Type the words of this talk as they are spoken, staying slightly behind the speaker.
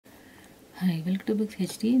Hi, welcome to Books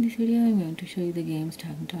HD. In this video, I'm going to show you the games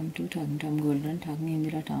Talking Tom 2, Talking Tom Gold Run, Talking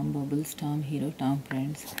Indira, Tom Bubbles, Tom Hero, Tom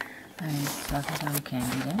Friends, and Talking Tom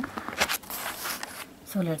Candy Run.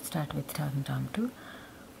 So let's start with Talking Tom 2.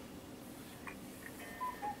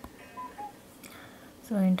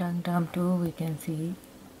 So in Talking Tom 2, we can see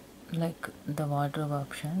like the wardrobe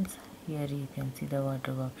options. Here you can see the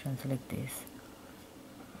wardrobe options like this.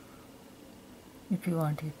 If you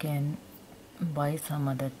want, you can buy some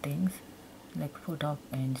other things like photo of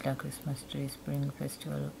Angela, Christmas tree, Spring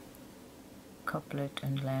Festival, couplet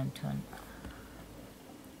and lantern,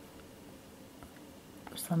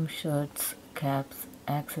 some shirts, caps,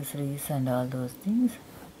 accessories and all those things.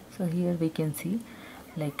 So here we can see,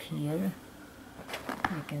 like here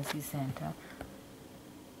we can see Santa.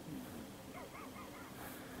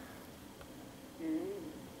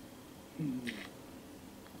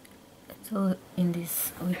 So in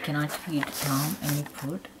this we cannot feed Tom any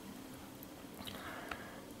food.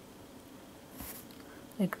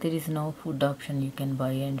 Like there is no food option you can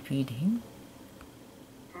buy and feed him.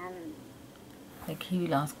 Like he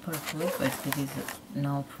will ask for food, but there is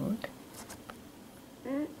no food.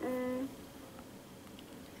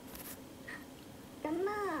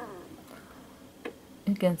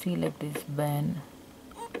 You can see like this Ben.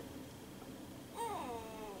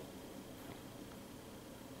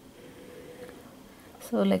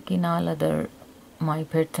 So like in all other My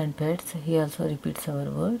Pets and Pets, he also repeats our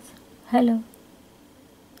words. Hello.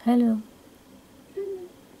 Hello.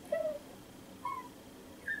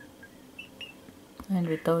 And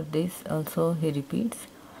without this also he repeats.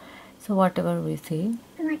 So whatever we say,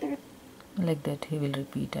 like that he will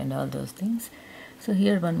repeat and all those things. So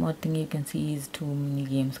here one more thing you can see is 2 mini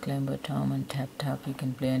games, Climber Tom and Tap Tap. You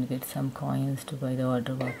can play and get some coins to buy the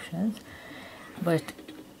wardrobe options. But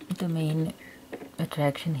the main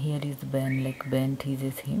attraction here is Ben. Like Ben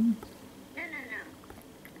teases him.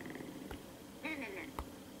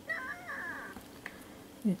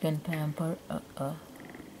 You can pamper,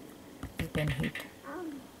 you can hit.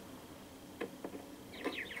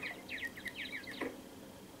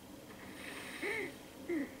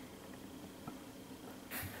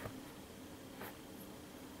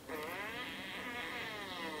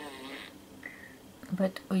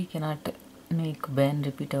 But we cannot make Ben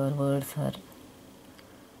repeat our words, or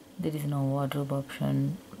there is no wardrobe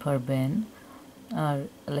option for Ben, or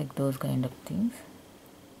like those kind of things.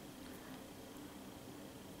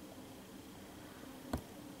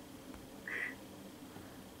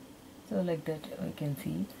 So like that we can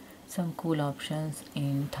see some cool options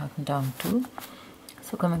in Talking Tom 2.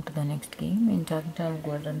 So coming to the next game, in Talking Tom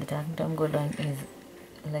Gold Run, the Talking Tom Gold Run is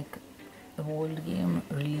like the old game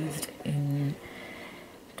released in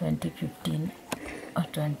 2015 or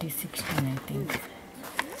 2016, I think.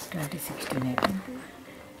 2016, I think.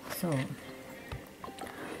 So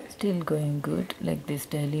still going good, like this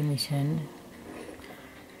daily mission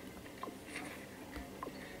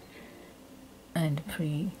and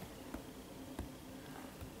free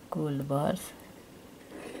gold bars.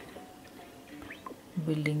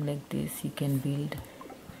 Building like this, you can build.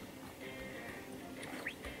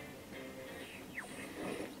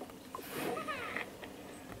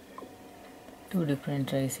 Two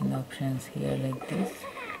different racing options here like this.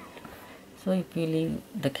 So if you leave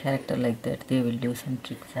the character like that, they will do some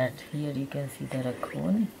tricks. That here you can see the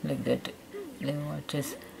raccoon like that. They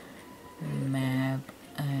watches map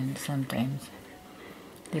and sometimes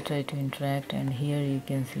they try to interact, and here you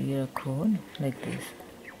can see a raccoon like this.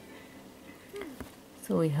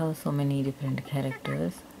 So we have so many different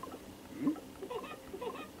characters.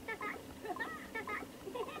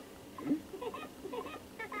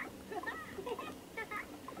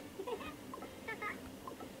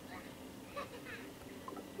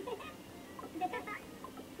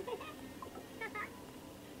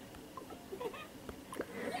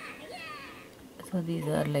 So these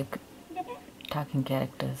are like talking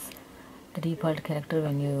characters. The default character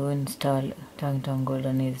when you install Talking Tom Gold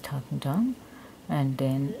Run is Talking Tom, and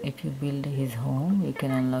then if you build his home, you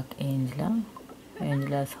can unlock Angela,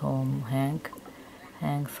 Angela's home Hank,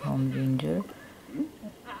 Hank's home Ginger,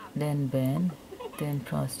 then Ben, then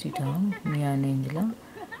Frosty Tom, Neon Angela,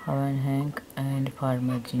 Howard Hank, and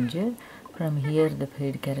Farmer Ginger. From here the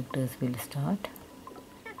paid characters will start.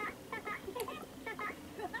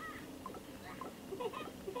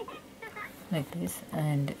 Like this,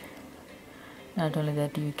 and not only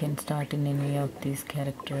that, you can start in any of these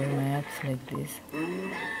character maps like this.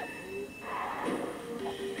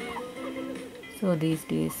 So these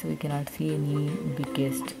days we cannot see any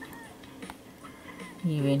biggest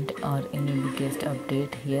event or any biggest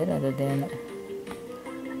update here other than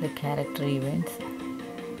the character events.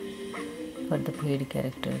 for the paid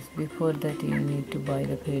characters. Before that you need to buy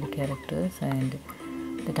the paid characters, and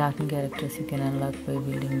the talking characters you can unlock by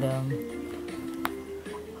building the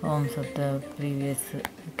homes of the previous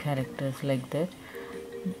characters, like that.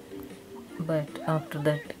 But after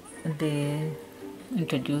that they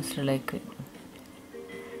introduced like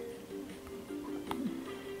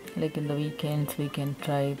in the weekends we can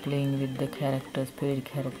try playing with the characters, paid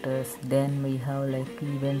characters. Then we have like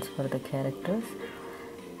events for the characters,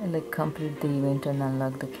 like complete the event and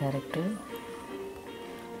unlock the character.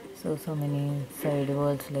 So many side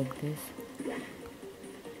worlds like this.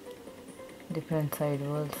 Different side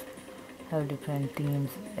worlds have different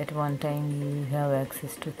themes. At one time you have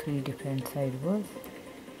access to 3 different side worlds.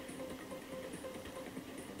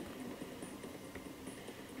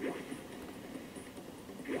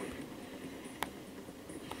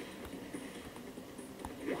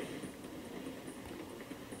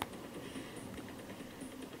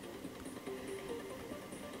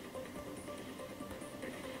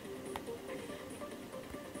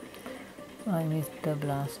 I missed the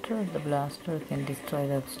blaster. The blaster can destroy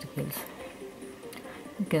the obstacles.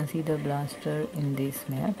 You can see the blaster in this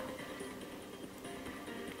map.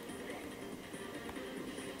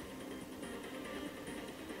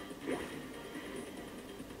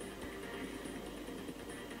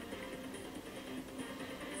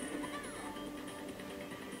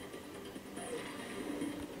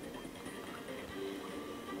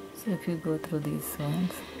 So if you go through these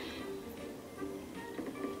zones,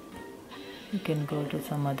 you can go to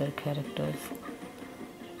some other characters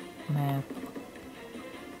map.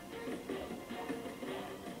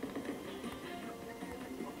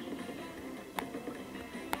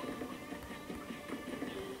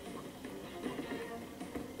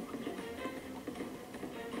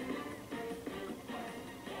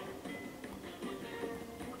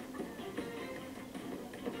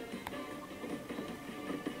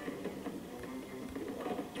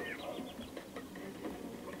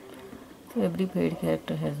 So every paid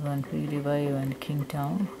character has one free revive, and King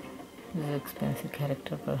Town is an expensive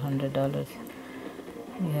character for $100.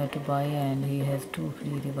 You have to buy, and he has 2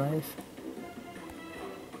 free revives.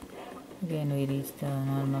 Again we reach the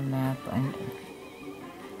normal map, and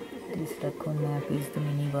this raccoon map is the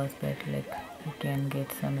mini boss battle. Like you can get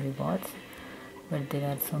some rewards, but there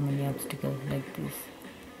are so many obstacles like this.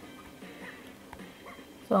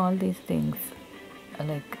 So all these things are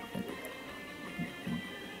like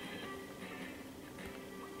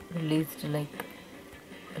released like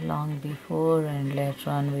long before, and later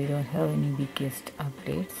on we don't have any biggest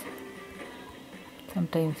updates.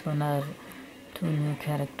 Sometimes 1 or 2 new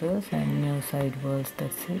characters and new side worlds,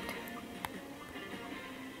 that's it.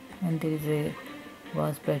 And there is a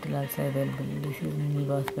boss battle also available. This is mini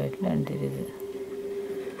boss battle, and there is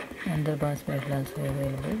another boss battle also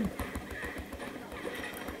available.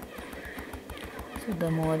 So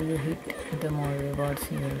the more you hit, the more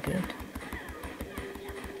rewards you will get.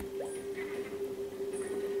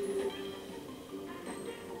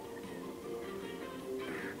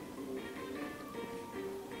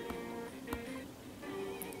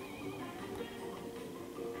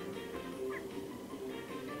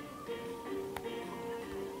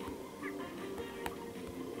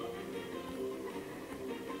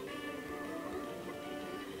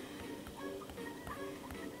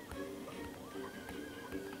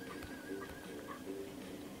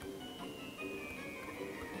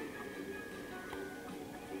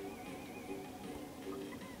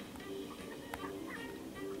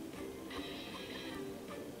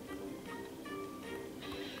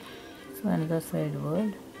 So another side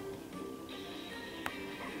world.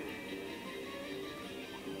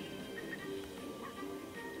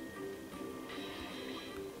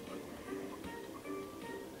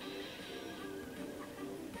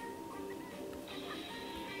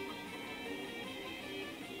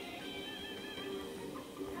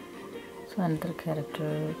 So another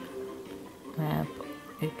character map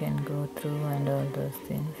you can go through, and all those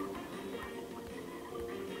things.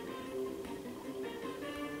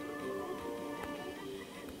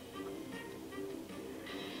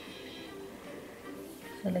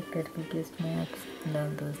 Selected biggest maps and all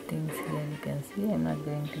those things here you can see. I'm not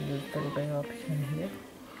going to use the revive option here.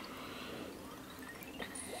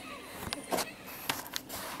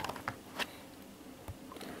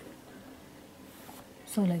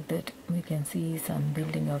 So like that we can see some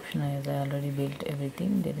building option. As I already built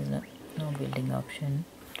everything, there is no building option.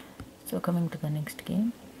 So coming to the next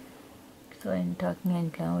game. So in Talking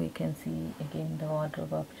Enclave we can see again the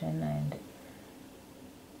wardrobe option, and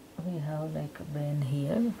we have like Ben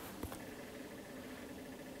here.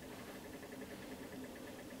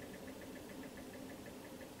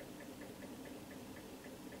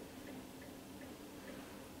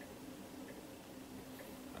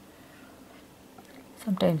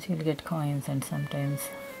 Sometimes you'll get coins and sometimes.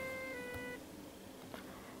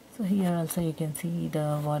 So here also you can see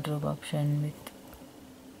the wardrobe option with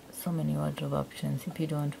so many wardrobe options. If you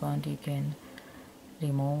don't want, you can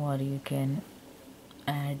remove or you can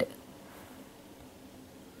add,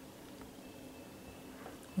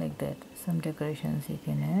 like that. Some decorations you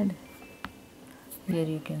can add. Here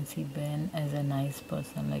you can see Ben as a nice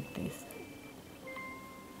person like this.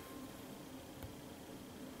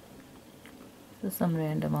 So some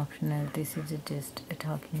random optional. This is just a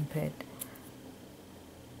talking pet.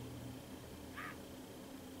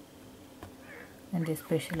 And a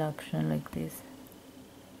special option like this.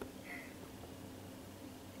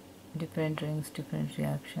 Different drinks, different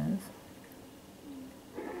reactions.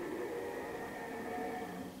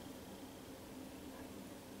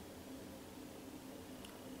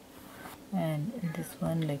 And in this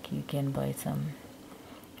one, like, you can buy some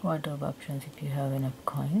wardrobe options if you have enough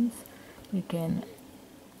coins. You can.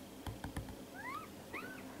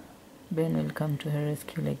 Ben will come to her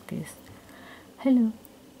rescue like this. Hello.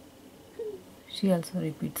 She also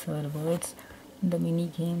repeats her words. In the mini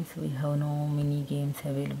games, we have no mini games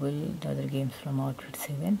available. The other games from Outfit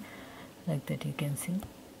 7, like that you can see.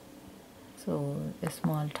 So a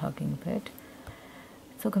small talking pet.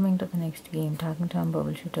 So coming to the next game, Talking Tom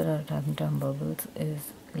Bubble Shooter or Talking Tom Bubbles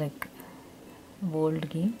is like bold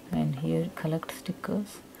game, and here collect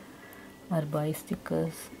stickers or buy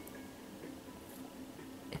stickers.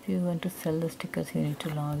 If you want to sell the stickers, you need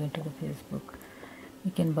to log into the Facebook.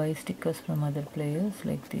 You can buy stickers from other players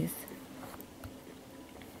like this,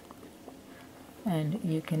 and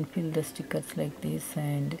you can fill the stickers like this,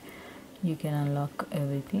 and you can unlock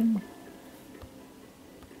everything,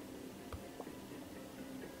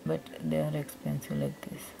 but they are expensive like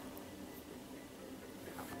this.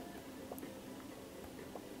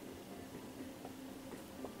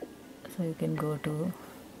 So you can go to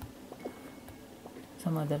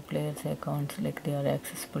some other players' accounts, like they are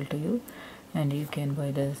accessible to you, and you can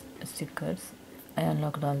buy the stickers. I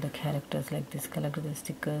unlocked all the characters like this. Collect the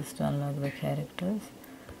stickers to unlock the characters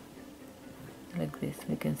like this.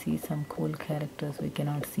 We can see some cool characters we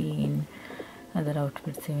cannot see in other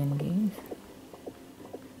Outfit 7 games.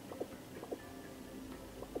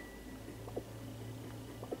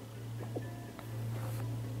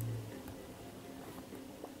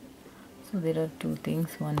 So there are two things.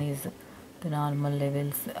 One is the normal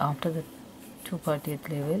levels. After the 240th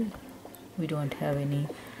level, we don't have any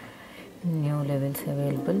new levels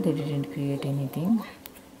available. They didn't create anything,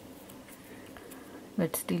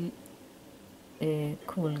 but still a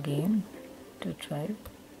cool game to try.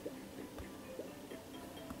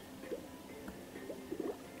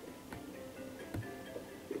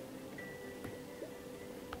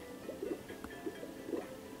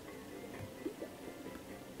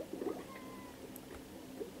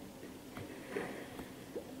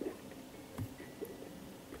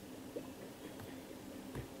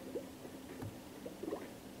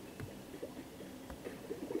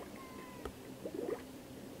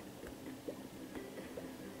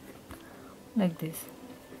 Like this.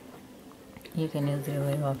 You can use the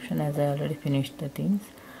revive option, as I already finished the things.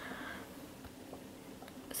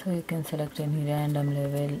 So you can select any random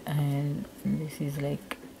level, and this is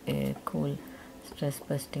like a cool stress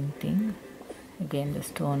busting thing. Again, the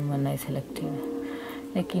stone one I selected.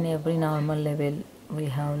 Like in every normal level, we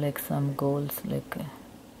have like some goals, like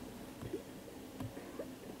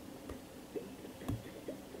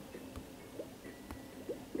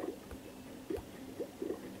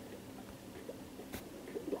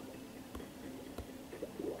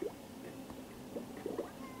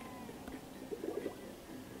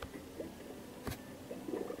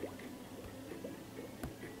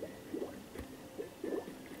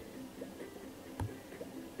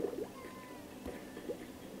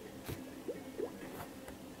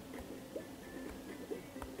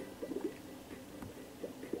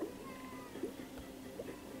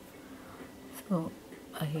so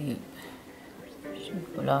I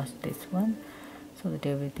should blast this one so that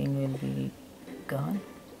everything will be gone.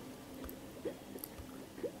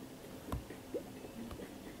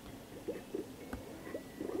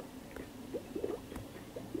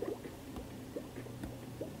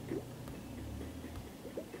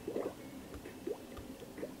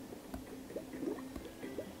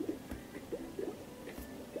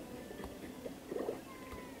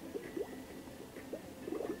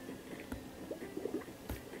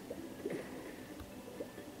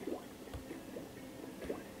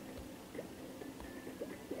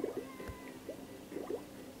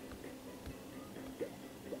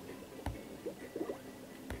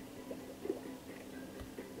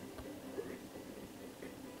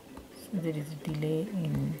 there is a delay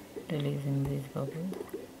in releasing these bubbles.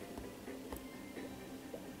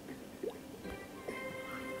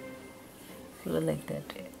 So like that,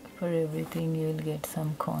 for everything you will get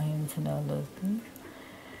some coins and all those things.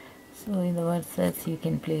 So in the word sets you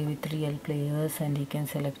can play with real players and you can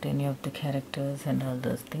select any of the characters and all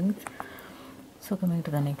those things. So coming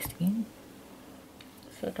to the next game,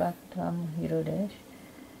 so Tom Hero Dash.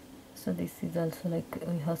 So this is also like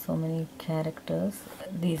we have so many characters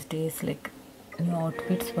these days, like new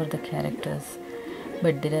outfits for the characters,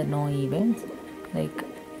 but there are no events. Like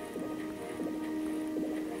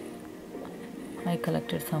I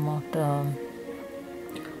collected some of the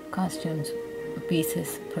costumes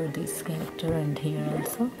pieces for this character, and here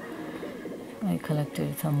also I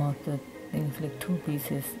collected some of the things like 2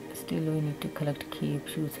 pieces. Still we need to collect cape,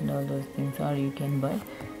 shoes and all those things, or you can buy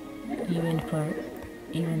even for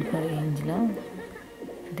Angela,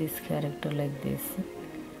 this character like this,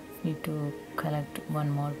 need to collect 1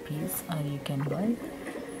 more piece or you can buy.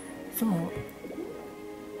 So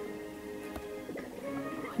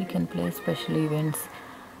you can play special events,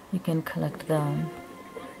 you can collect the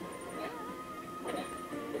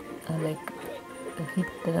like hit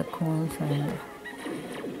the raccoons and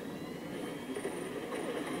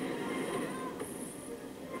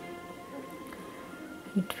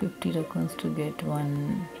hit 50 raccoons to get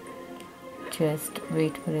 1 chest.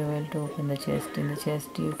 Wait for a while to open the chest. In the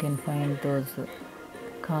chest you can find those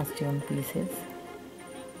costume pieces.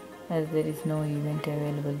 As there is no event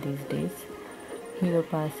available these days, hero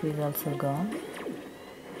pass is also gone,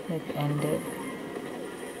 like ended.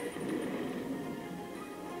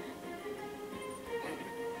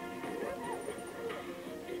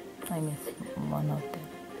 I missed one of them.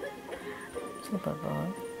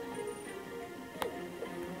 Superpower.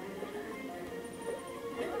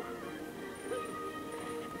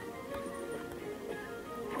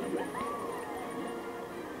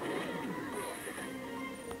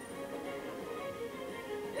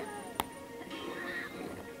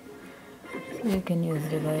 So you can use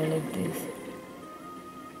revive like this,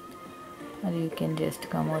 or you can just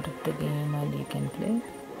come out of the game and you can play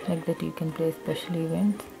like that. You can play special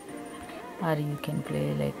events, or you can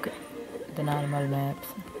play like the normal maps.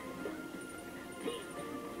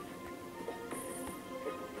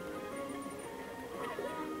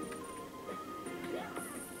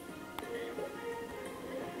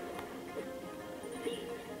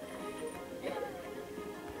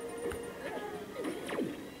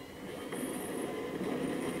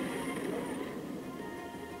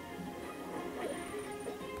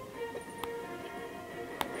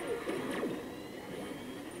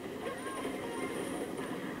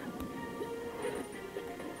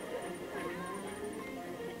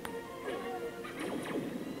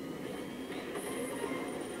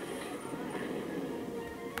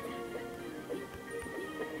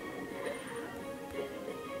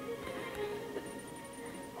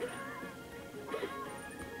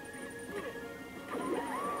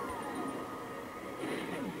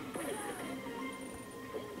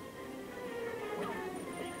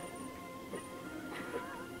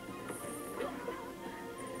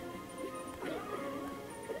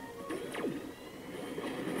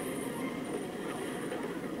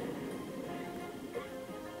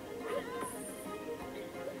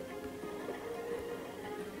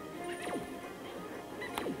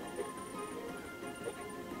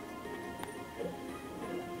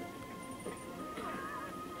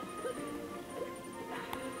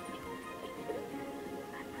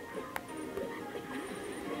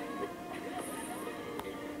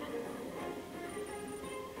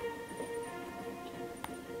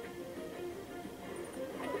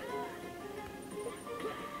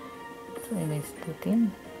 So I missed the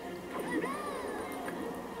thing.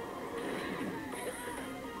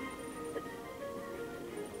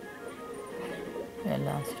 The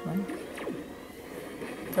last one.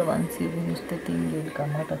 So once you finish the thing, you will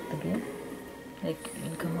come out of the game. Like you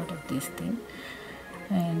will come out of this thing,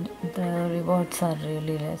 and the rewards are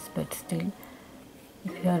really less. But still,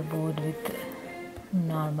 if you are bored with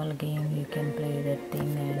normal game, you can play that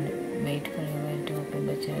thing and wait for a while to open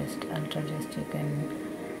the chest. Ultra chest you can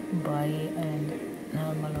buy, and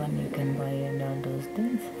normal one you can buy, and all those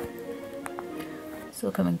things.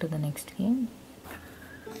 So coming to the next game.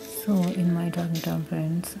 So in my Talking Tom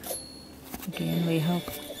friends, again we have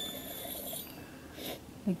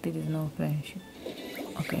like there is no friendship.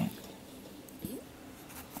 Okay.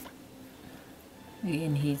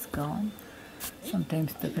 Again he is gone.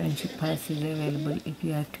 Sometimes the friendship pass is available. If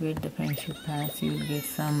you activate the friendship pass, you will get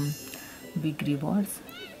some big rewards.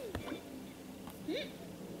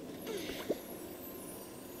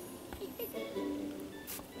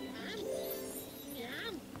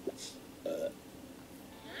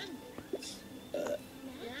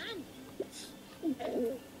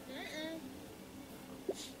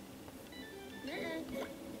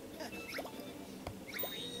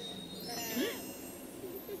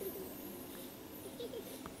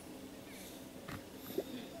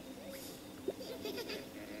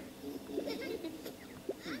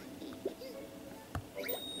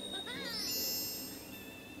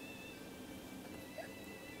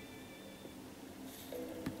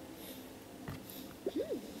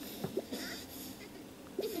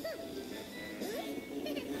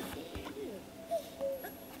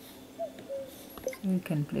 You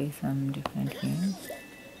can play some different games.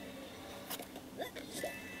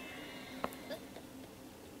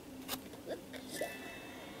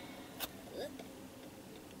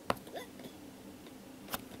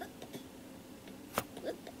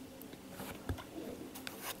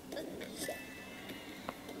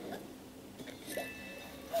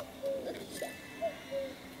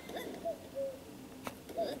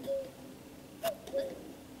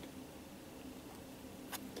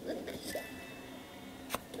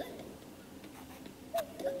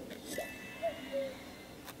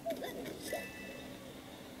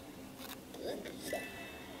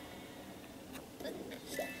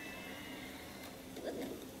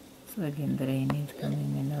 So again the rain is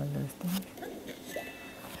coming and all those things.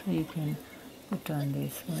 So you can put on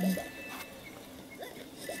this one.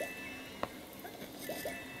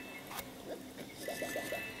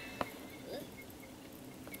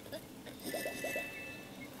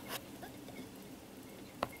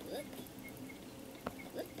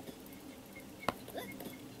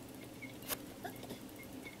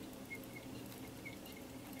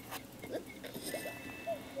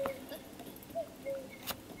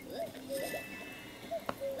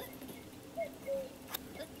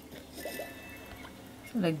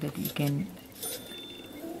 So like that you can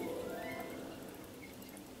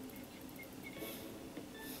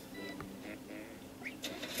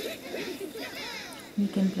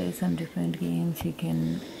play some different games. You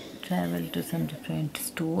can travel to some different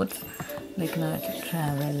stores, like not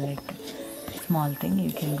travel like small thing.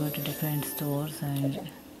 You can go to different stores and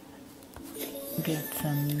get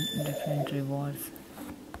some different rewards.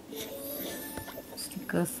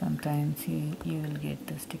 Stickers, sometimes you will get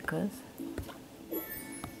the stickers.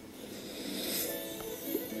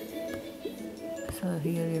 So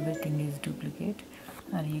here everything is duplicate,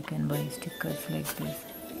 or you can buy stickers like this.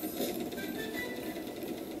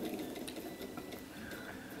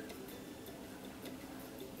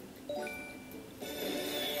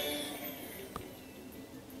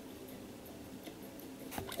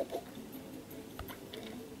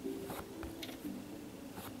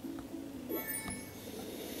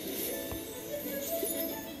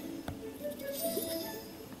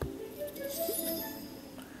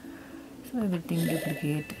 So everything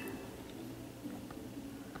duplicate.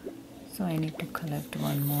 So I need to collect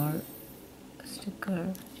one more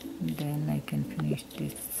sticker, then I can finish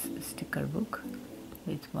this sticker book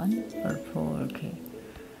with 1 or 4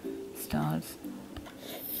 stars.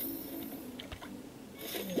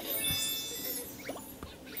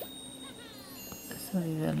 So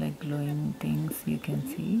these are like glowing things you can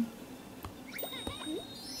see.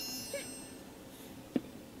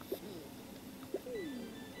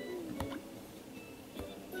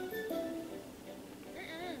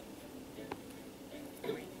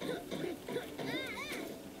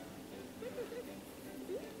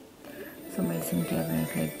 So medicine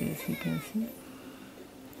cabinet like this you can see.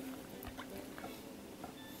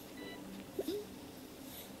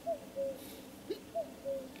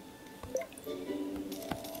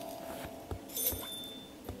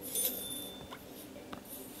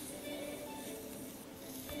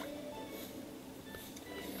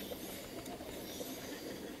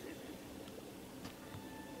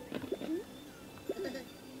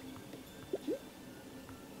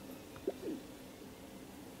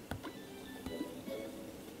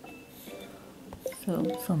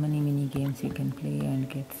 So many mini games you can play and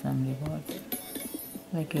get some rewards.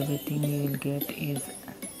 Like everything you will get is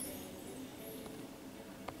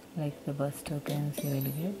like the bus tokens you will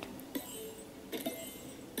get.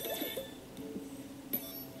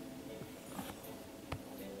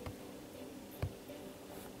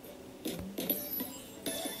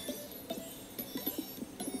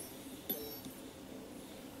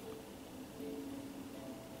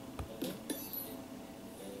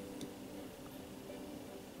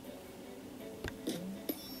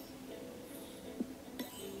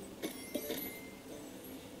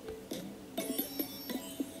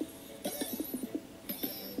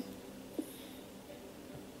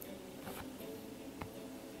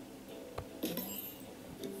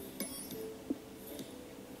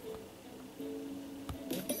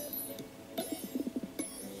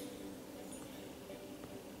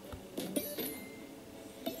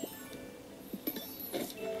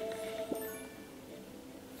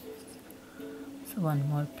 one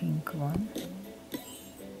more pink one.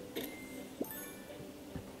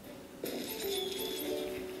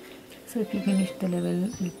 So if you finish the level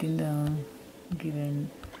within the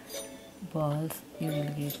given balls, you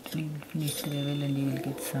will finish the level and you will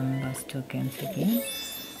get some last tokens again.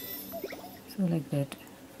 So like that.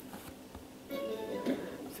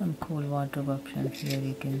 Some cool wardrobe options here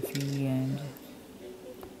you can see, and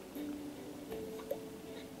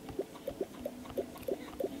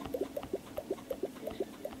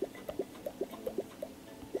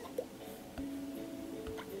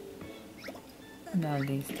all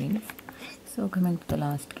these things. So coming to the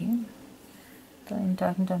last game. So in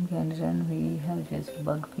Talking Tom Candy Run we have just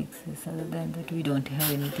bug fixes. Other than that we don't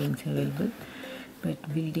have anything available.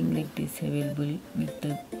 But building like this available with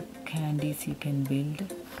the candies, you can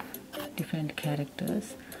build different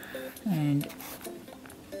characters and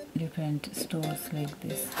different stores like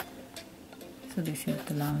this. So this is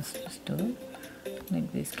the last store,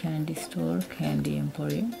 like this: Candy Store, Candy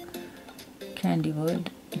Emporium, Candy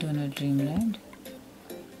World, Donut Dreamland.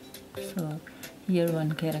 So here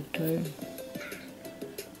one character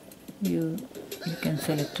you can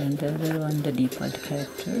select, and the other one the default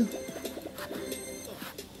character.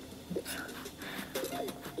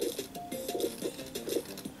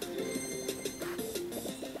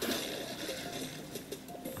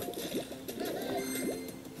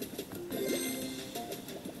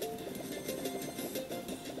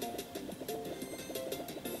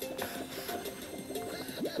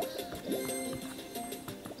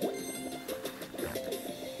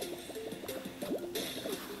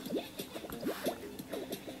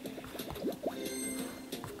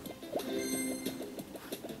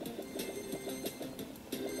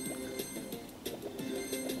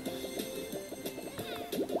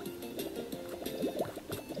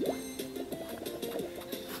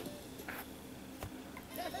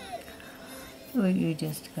 So you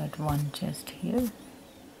just got one chest here.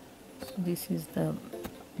 So this is the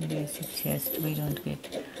basic chest. We don't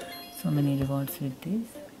get so many rewards with this.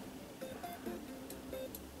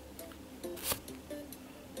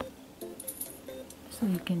 So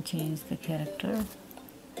you can change the character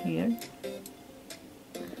here.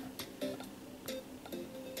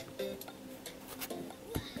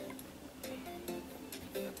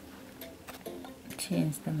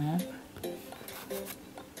 Change the map.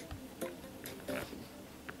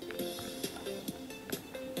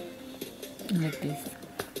 Like this.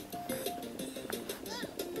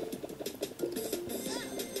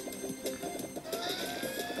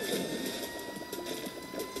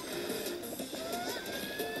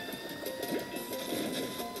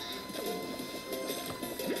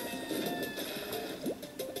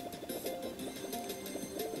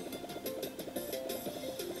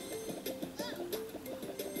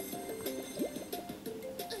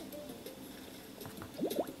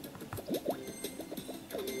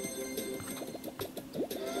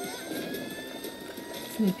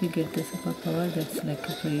 So if you get the superpower, that's like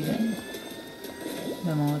a free run.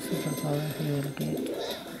 The more superpower you will get,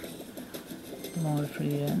 the more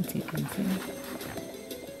free runs you can see.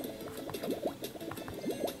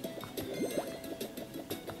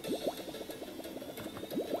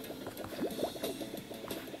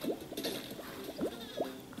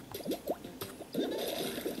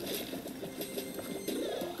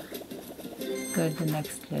 Got the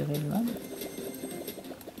next level one.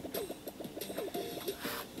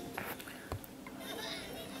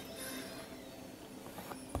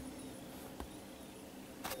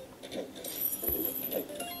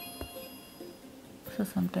 So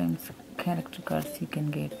sometimes character cards you can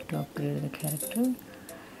get to upgrade the character.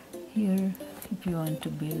 Here, if you want to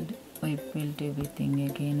build everything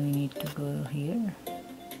again, we need to go here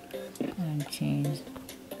and change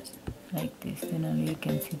like this. Then only you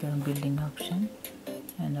can see the building option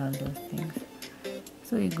and all those things.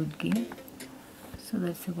 So a good game. So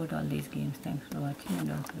that's about all these games. Thanks for watching, and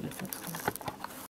don't forget to subscribe.